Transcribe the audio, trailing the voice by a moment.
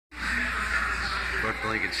Buck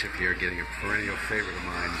Blankenship here, getting a perennial favorite of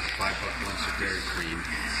mine, $5 lunch at Dairy Queen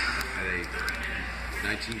at a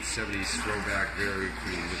 1970s throwback Dairy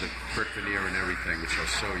Queen with a brick veneer and everything, which I'll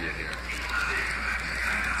show you here.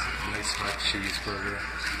 Nice hot cheeseburger,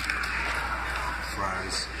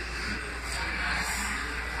 fries.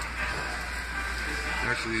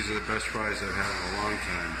 Actually, these are the best fries I've had in a long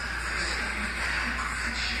time.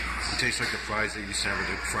 It tastes like the fries they used to have at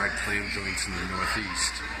the fried clam joints in the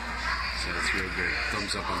Northeast. So it's real good.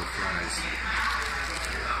 Thumbs up on the fries.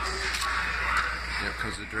 Yep,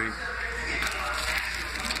 comes the drink.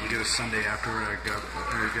 We get a Sunday after I got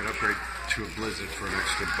upgrade to a Blizzard for an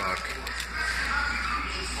extra $1.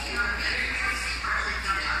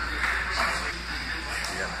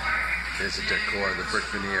 Yep. There's the decor, the brick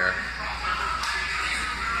veneer,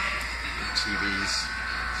 the TVs.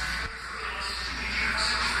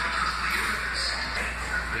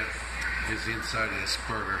 Yep. Here's the inside of this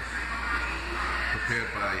burger, prepared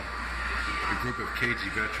by a group of cagey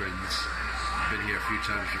veterans. I've been here a few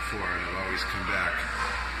times before, and I've always come back.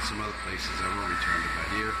 Some other places I won't return to, but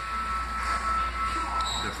here,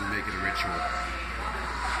 definitely make it a ritual.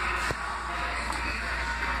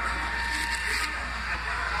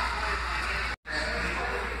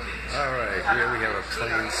 Alright, here we have a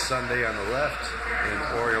plain sundae on the left and an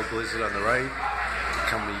Oreo Blizzard on the right.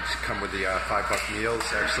 Each come with the $5 meals.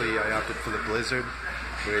 Actually, I opted for the Blizzard,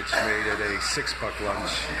 which made it a $6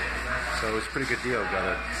 lunch. So it was a pretty good deal. Got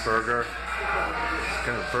a burger,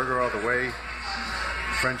 kind of burger all the way,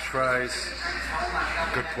 French fries,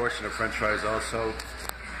 a good portion of French fries also,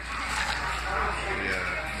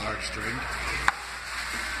 a large drink,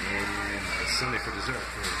 and a sundae for dessert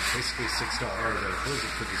for basically $6, or the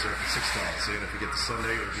Blizzard for dessert for $6. So if you get the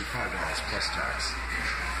sundae, it would be $5 plus tax.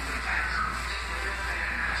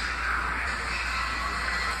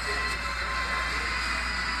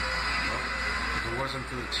 If it wasn't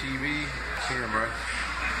for the TV camera,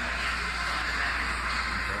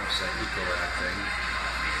 perhaps I equal that thing.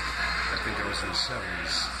 I think I was in the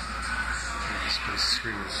 70s. This place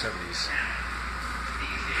screen in the 70s.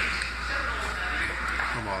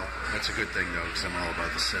 That's a good thing though, because I'm all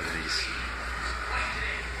about the 70s.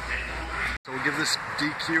 So we'll give this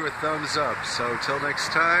DQ a thumbs up. So till next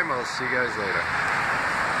time, I'll see you guys later.